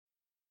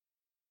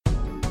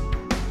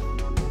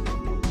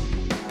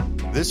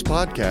This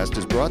podcast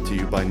is brought to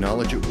you by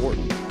Knowledge at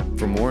Wharton.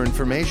 For more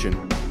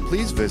information,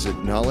 please visit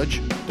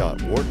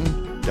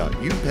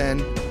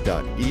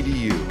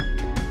knowledge.wharton.upenn.edu.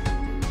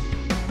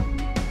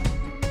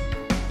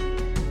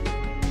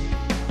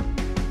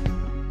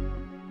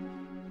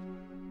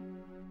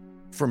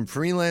 From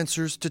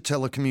freelancers to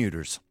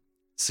telecommuters,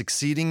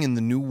 succeeding in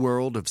the new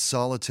world of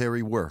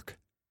solitary work.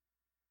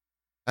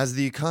 As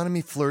the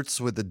economy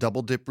flirts with a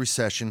double-dip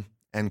recession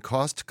and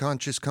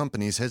cost-conscious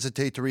companies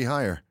hesitate to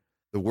rehire,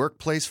 the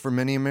workplace for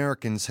many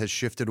Americans has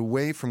shifted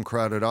away from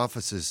crowded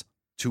offices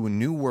to a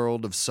new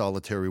world of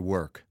solitary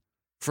work.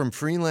 From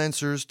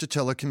freelancers to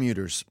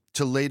telecommuters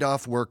to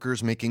laid-off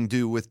workers making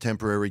do with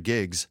temporary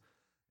gigs,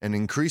 an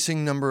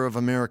increasing number of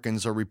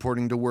Americans are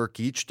reporting to work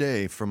each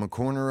day from a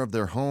corner of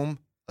their home,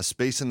 a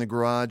space in the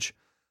garage,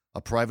 a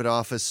private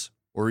office,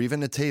 or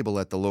even a table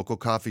at the local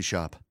coffee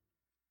shop.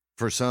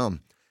 For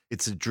some,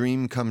 it's a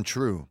dream come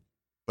true,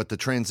 but the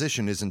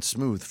transition isn't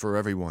smooth for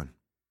everyone.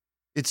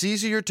 It's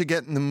easier to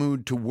get in the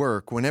mood to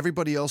work when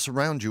everybody else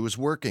around you is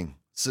working,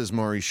 says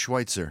Maurice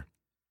Schweitzer,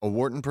 a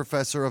Wharton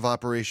professor of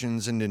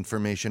operations and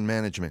information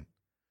management.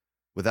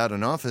 Without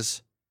an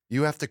office,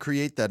 you have to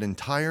create that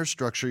entire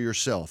structure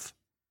yourself.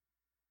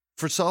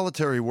 For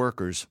solitary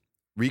workers,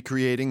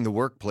 recreating the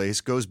workplace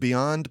goes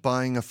beyond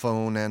buying a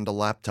phone and a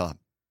laptop.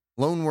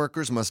 Lone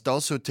workers must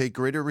also take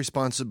greater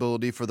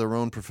responsibility for their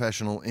own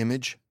professional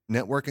image,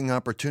 networking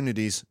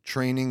opportunities,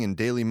 training, and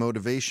daily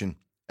motivation,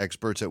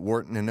 experts at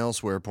Wharton and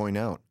elsewhere point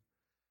out.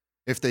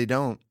 If they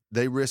don't,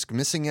 they risk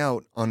missing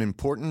out on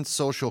important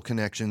social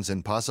connections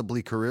and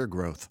possibly career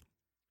growth.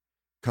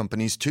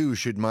 Companies, too,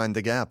 should mind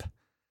the gap.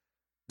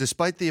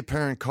 Despite the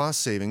apparent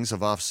cost savings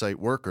of off-site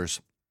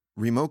workers,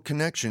 remote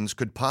connections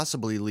could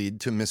possibly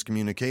lead to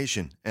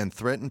miscommunication and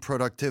threaten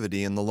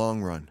productivity in the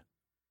long run.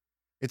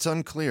 It's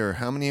unclear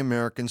how many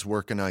Americans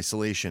work in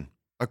isolation.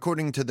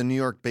 According to the New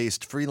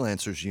York-based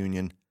Freelancers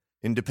Union,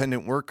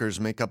 independent workers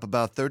make up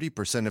about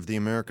 30% of the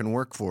American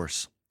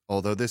workforce,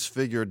 although this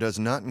figure does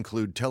not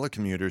include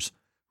telecommuters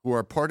who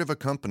are part of a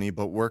company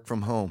but work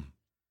from home.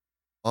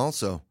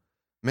 Also,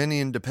 many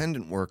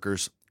independent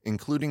workers,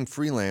 including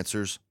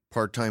freelancers,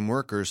 part-time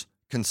workers,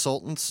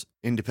 consultants,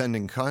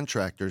 independent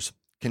contractors,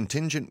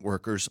 contingent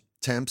workers,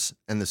 temps,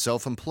 and the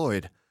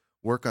self-employed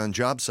work on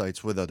job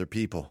sites with other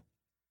people.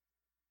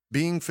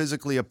 Being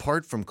physically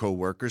apart from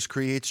coworkers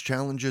creates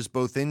challenges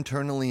both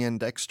internally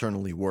and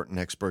externally, Wharton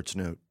experts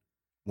note.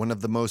 One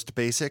of the most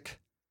basic?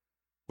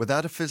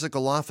 Without a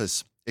physical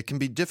office, it can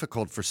be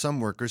difficult for some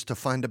workers to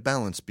find a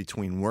balance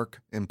between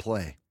work and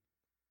play.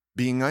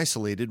 Being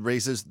isolated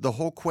raises the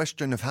whole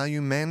question of how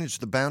you manage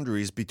the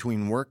boundaries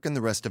between work and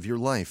the rest of your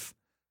life,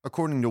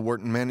 according to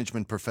Wharton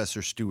management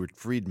professor Stuart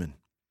Friedman,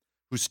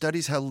 who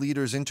studies how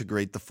leaders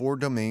integrate the four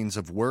domains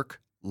of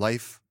work,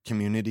 life,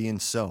 community, and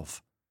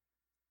self.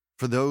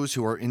 For those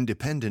who are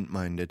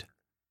independent-minded,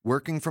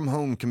 working from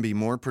home can be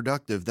more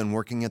productive than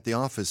working at the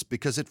office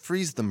because it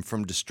frees them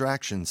from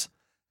distractions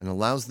and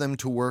allows them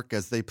to work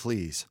as they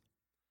please.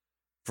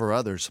 For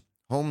others,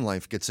 home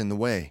life gets in the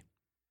way.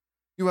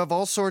 You have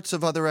all sorts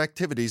of other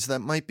activities that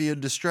might be a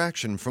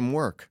distraction from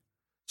work.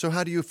 So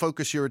how do you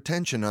focus your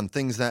attention on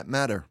things that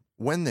matter,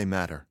 when they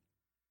matter?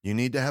 You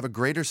need to have a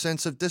greater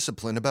sense of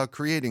discipline about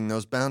creating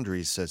those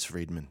boundaries, says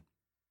Friedman.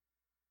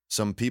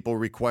 Some people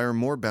require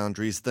more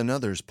boundaries than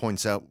others,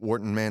 points out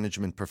Wharton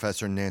management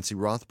professor Nancy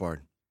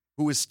Rothbard,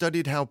 who has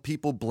studied how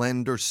people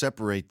blend or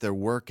separate their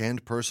work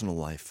and personal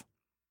life.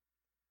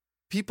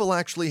 People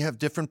actually have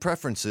different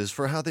preferences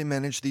for how they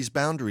manage these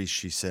boundaries,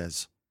 she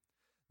says.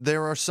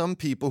 There are some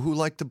people who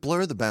like to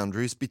blur the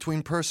boundaries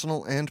between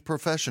personal and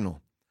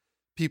professional,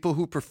 people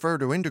who prefer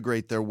to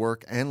integrate their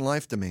work and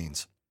life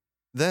domains.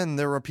 Then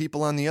there are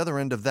people on the other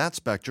end of that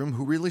spectrum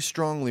who really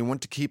strongly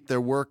want to keep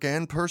their work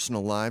and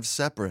personal lives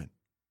separate.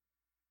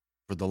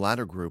 For the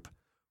latter group,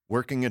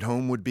 working at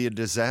home would be a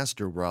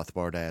disaster,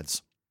 Rothbard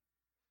adds.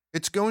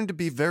 It's going to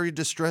be very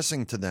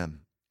distressing to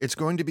them. It's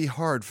going to be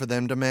hard for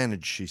them to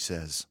manage, she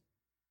says.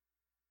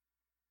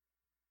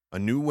 A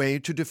new way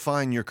to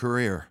define your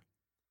career.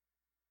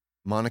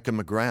 Monica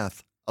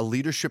McGrath, a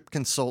leadership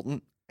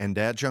consultant and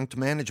adjunct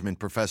management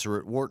professor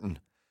at Wharton,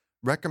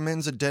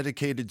 recommends a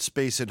dedicated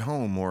space at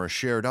home or a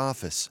shared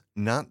office,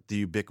 not the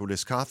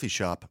ubiquitous coffee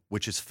shop,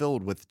 which is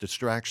filled with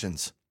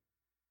distractions.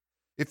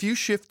 If you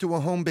shift to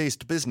a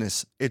home-based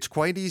business, it's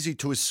quite easy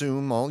to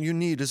assume all you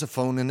need is a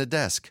phone and a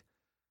desk.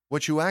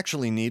 What you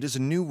actually need is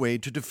a new way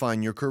to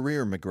define your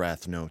career,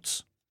 McGrath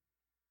notes.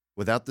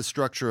 Without the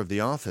structure of the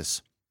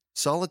office,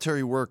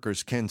 solitary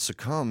workers can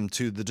succumb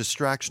to the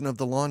distraction of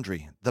the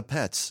laundry, the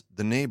pets,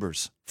 the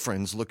neighbors,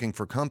 friends looking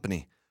for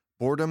company,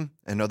 boredom,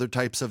 and other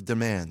types of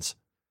demands.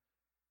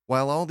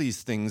 While all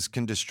these things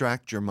can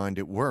distract your mind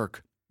at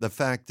work, the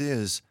fact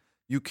is,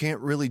 you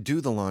can't really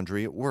do the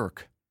laundry at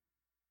work.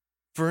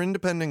 For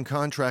independent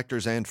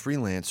contractors and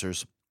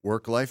freelancers,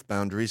 work-life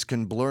boundaries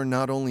can blur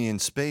not only in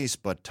space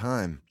but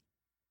time.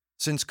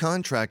 Since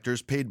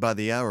contractors paid by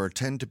the hour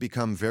tend to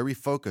become very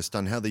focused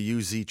on how they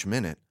use each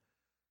minute,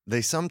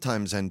 they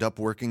sometimes end up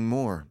working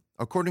more,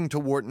 according to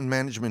Wharton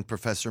management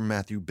professor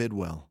Matthew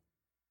Bidwell.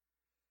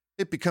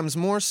 It becomes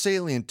more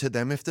salient to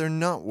them if they're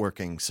not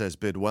working, says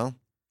Bidwell,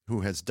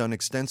 who has done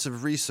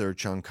extensive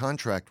research on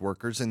contract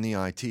workers in the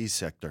IT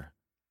sector.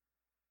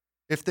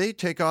 If they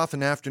take off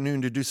an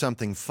afternoon to do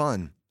something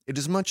fun, it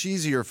is much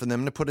easier for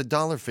them to put a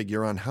dollar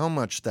figure on how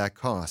much that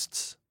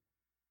costs.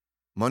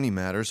 Money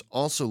matters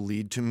also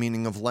lead to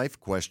meaning-of-life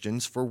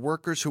questions for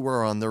workers who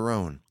are on their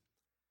own.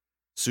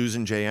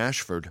 Susan J.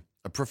 Ashford,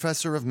 a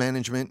professor of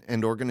management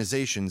and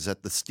organizations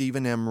at the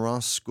Stephen M.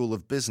 Ross School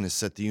of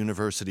Business at the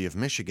University of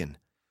Michigan,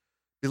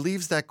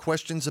 believes that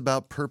questions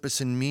about purpose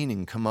and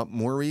meaning come up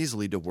more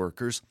easily to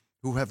workers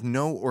who have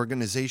no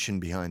organization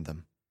behind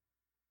them.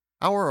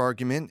 Our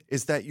argument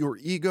is that your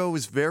ego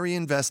is very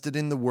invested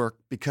in the work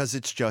because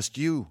it's just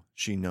you,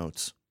 she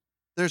notes.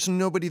 There's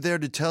nobody there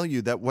to tell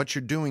you that what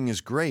you're doing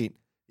is great,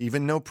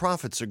 even though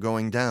profits are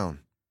going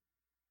down.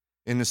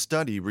 In a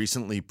study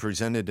recently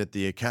presented at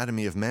the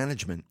Academy of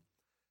Management,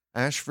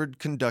 Ashford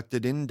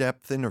conducted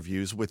in-depth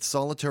interviews with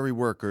solitary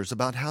workers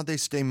about how they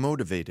stay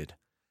motivated,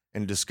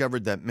 and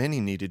discovered that many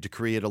needed to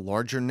create a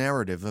larger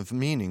narrative of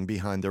meaning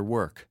behind their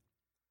work.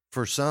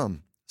 For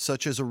some,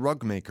 such as a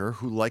rug maker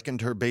who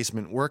likened her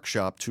basement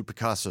workshop to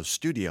Picasso's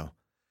studio,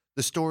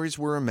 the stories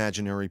were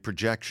imaginary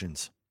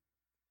projections.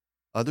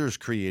 Others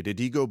created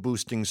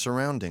ego-boosting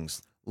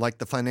surroundings, like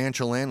the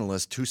financial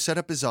analyst who set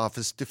up his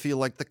office to feel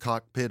like the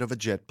cockpit of a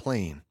jet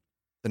plane.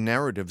 The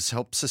narratives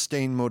helped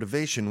sustain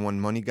motivation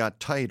when money got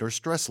tight or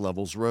stress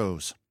levels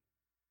rose.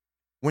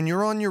 When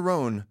you're on your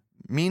own,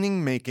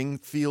 meaning-making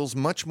feels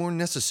much more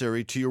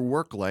necessary to your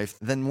work life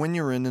than when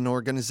you're in an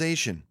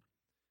organization.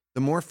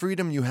 The more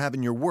freedom you have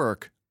in your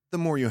work, the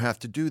more you have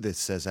to do this,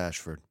 says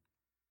Ashford.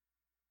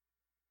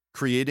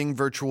 Creating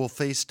virtual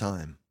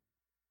FaceTime.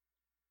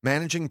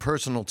 Managing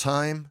personal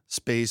time,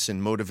 space,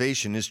 and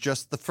motivation is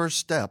just the first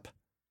step.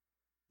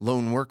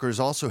 Lone workers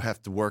also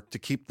have to work to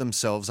keep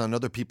themselves on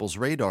other people's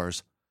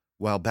radars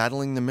while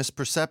battling the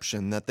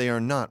misperception that they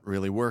are not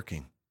really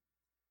working.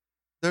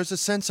 There's a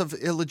sense of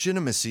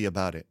illegitimacy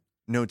about it,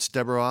 notes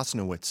Deborah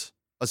Osnowitz,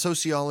 a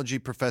sociology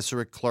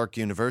professor at Clark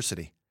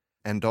University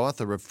and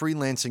author of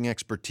Freelancing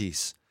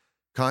Expertise,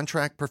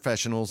 Contract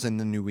Professionals in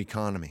the New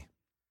Economy.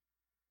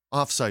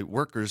 Off-site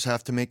workers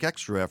have to make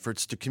extra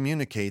efforts to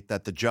communicate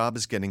that the job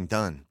is getting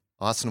done,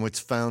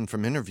 Osnowitz found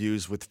from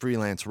interviews with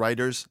freelance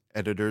writers,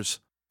 editors,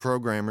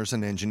 programmers,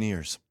 and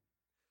engineers.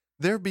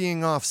 Their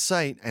being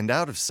off-site and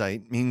out of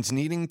sight means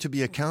needing to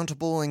be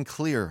accountable and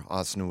clear,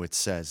 Osnowitz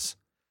says.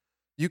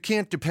 You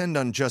can't depend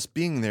on just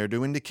being there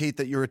to indicate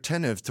that you're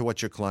attentive to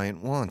what your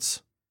client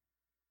wants.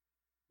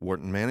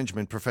 Wharton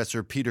Management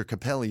professor Peter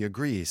Capelli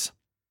agrees.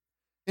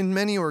 In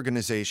many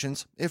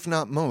organizations, if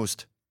not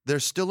most,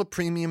 there's still a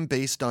premium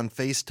based on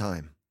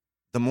FaceTime.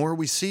 The more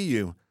we see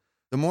you,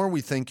 the more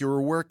we think you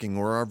are working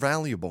or are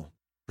valuable,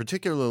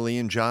 particularly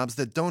in jobs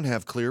that don't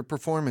have clear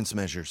performance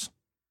measures.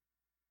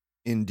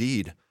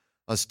 Indeed,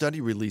 a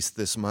study released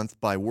this month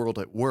by World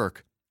at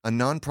Work, a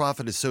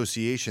nonprofit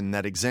association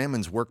that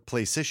examines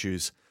workplace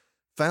issues,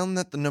 found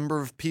that the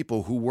number of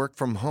people who work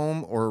from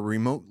home or a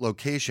remote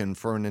location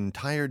for an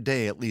entire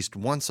day at least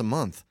once a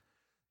month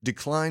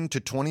declined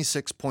to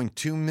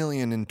 26.2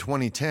 million in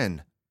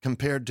 2010,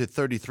 compared to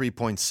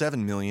 33.7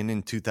 million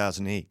in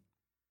 2008.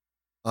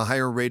 A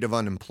higher rate of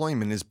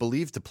unemployment is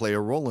believed to play a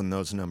role in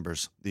those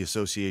numbers, the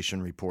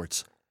association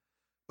reports.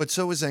 But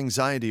so is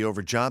anxiety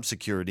over job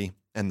security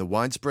and the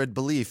widespread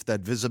belief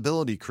that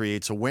visibility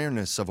creates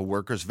awareness of a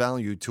worker's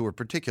value to a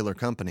particular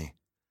company.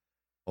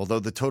 Although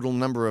the total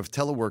number of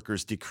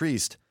teleworkers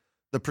decreased,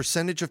 the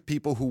percentage of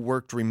people who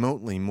worked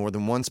remotely more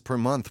than once per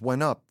month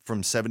went up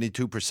from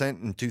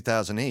 72% in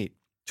 2008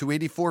 to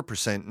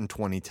 84% in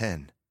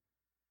 2010.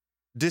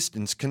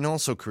 Distance can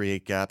also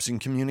create gaps in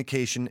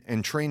communication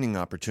and training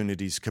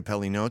opportunities,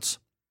 Capelli notes.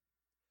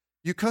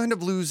 You kind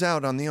of lose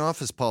out on the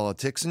office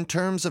politics in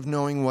terms of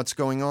knowing what's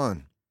going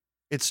on.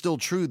 It's still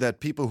true that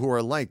people who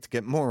are liked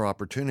get more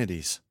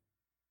opportunities.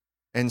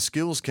 And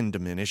skills can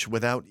diminish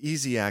without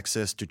easy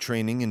access to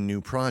training and new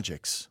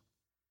projects.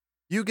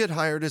 You get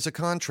hired as a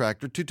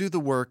contractor to do the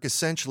work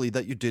essentially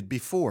that you did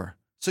before,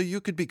 so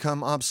you could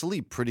become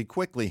obsolete pretty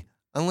quickly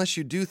unless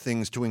you do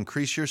things to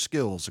increase your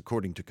skills,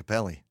 according to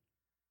Capelli.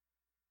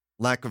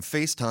 Lack of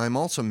FaceTime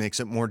also makes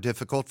it more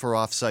difficult for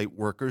off-site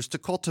workers to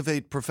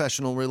cultivate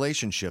professional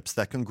relationships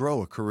that can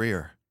grow a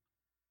career.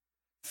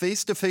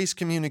 Face-to-face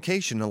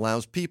communication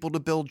allows people to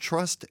build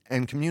trust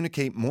and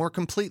communicate more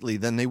completely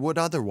than they would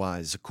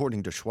otherwise,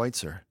 according to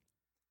Schweitzer.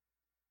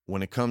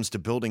 When it comes to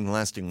building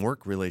lasting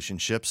work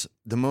relationships,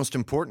 the most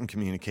important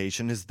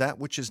communication is that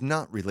which is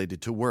not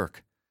related to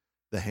work.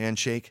 The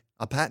handshake,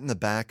 a pat in the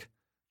back,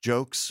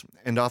 jokes,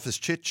 and office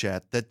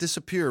chit-chat that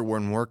disappear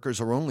when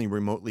workers are only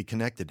remotely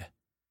connected.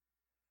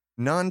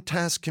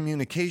 Non-task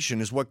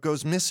communication is what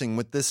goes missing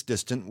with this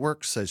distant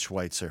work, says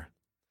Schweitzer.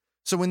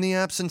 So in the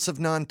absence of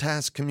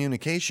non-task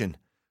communication,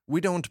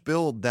 we don't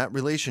build that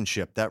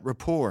relationship, that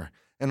rapport,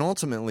 and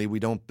ultimately we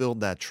don't build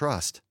that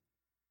trust.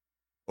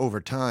 Over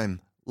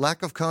time,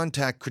 lack of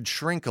contact could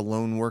shrink a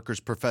lone worker's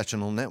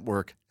professional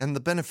network and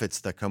the benefits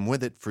that come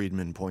with it,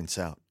 Friedman points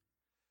out.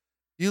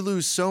 You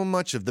lose so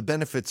much of the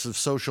benefits of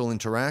social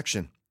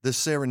interaction, the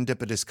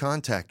serendipitous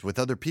contact with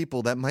other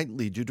people that might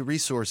lead you to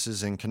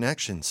resources and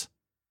connections.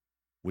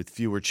 With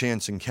fewer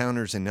chance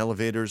encounters in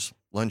elevators,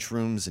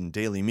 lunchrooms, and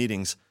daily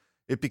meetings,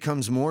 it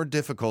becomes more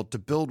difficult to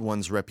build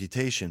one's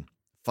reputation,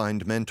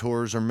 find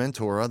mentors or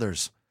mentor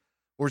others,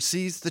 or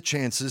seize the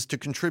chances to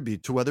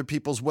contribute to other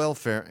people's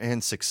welfare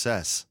and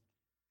success.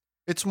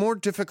 It's more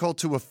difficult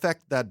to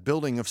affect that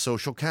building of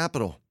social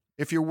capital.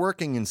 If you're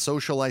working in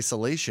social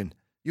isolation,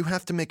 you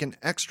have to make an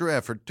extra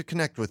effort to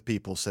connect with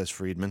people, says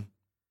Friedman.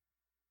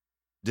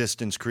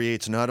 Distance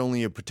creates not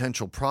only a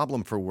potential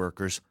problem for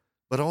workers,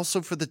 but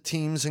also for the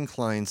teams and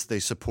clients they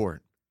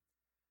support.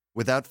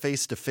 Without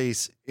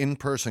face-to-face,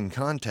 in-person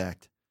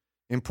contact,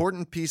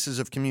 important pieces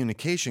of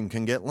communication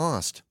can get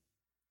lost.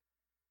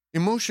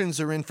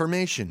 Emotions are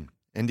information,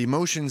 and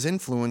emotions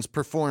influence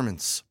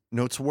performance,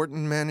 notes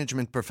Wharton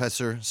management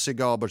professor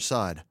Sigal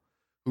Barsad,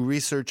 who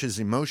researches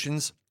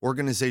emotions,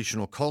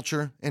 organizational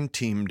culture, and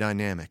team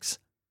dynamics.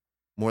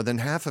 More than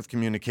half of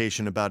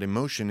communication about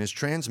emotion is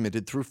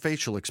transmitted through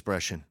facial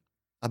expression.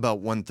 About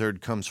 1/3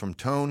 comes from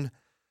tone,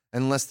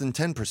 and less than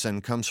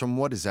 10% comes from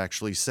what is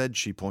actually said,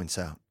 she points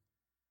out.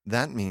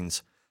 That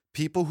means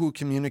people who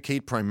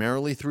communicate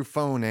primarily through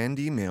phone and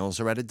emails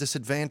are at a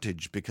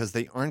disadvantage because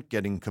they aren't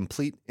getting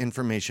complete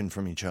information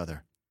from each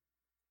other.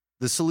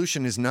 The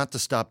solution is not to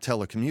stop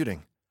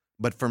telecommuting,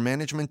 but for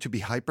management to be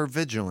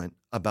hyper-vigilant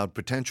about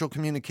potential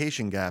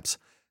communication gaps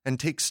and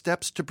take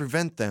steps to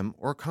prevent them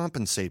or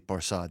compensate,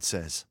 Barsad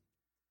says.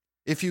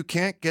 If you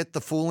can't get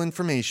the full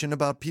information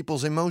about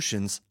people's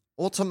emotions,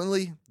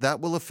 ultimately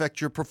that will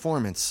affect your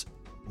performance,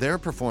 their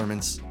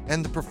performance,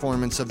 and the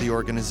performance of the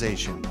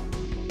organization.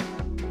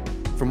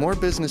 For more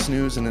business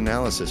news and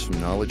analysis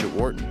from Knowledge at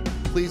Wharton,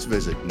 please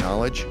visit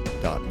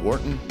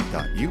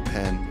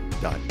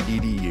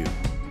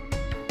knowledge.wharton.upenn.edu.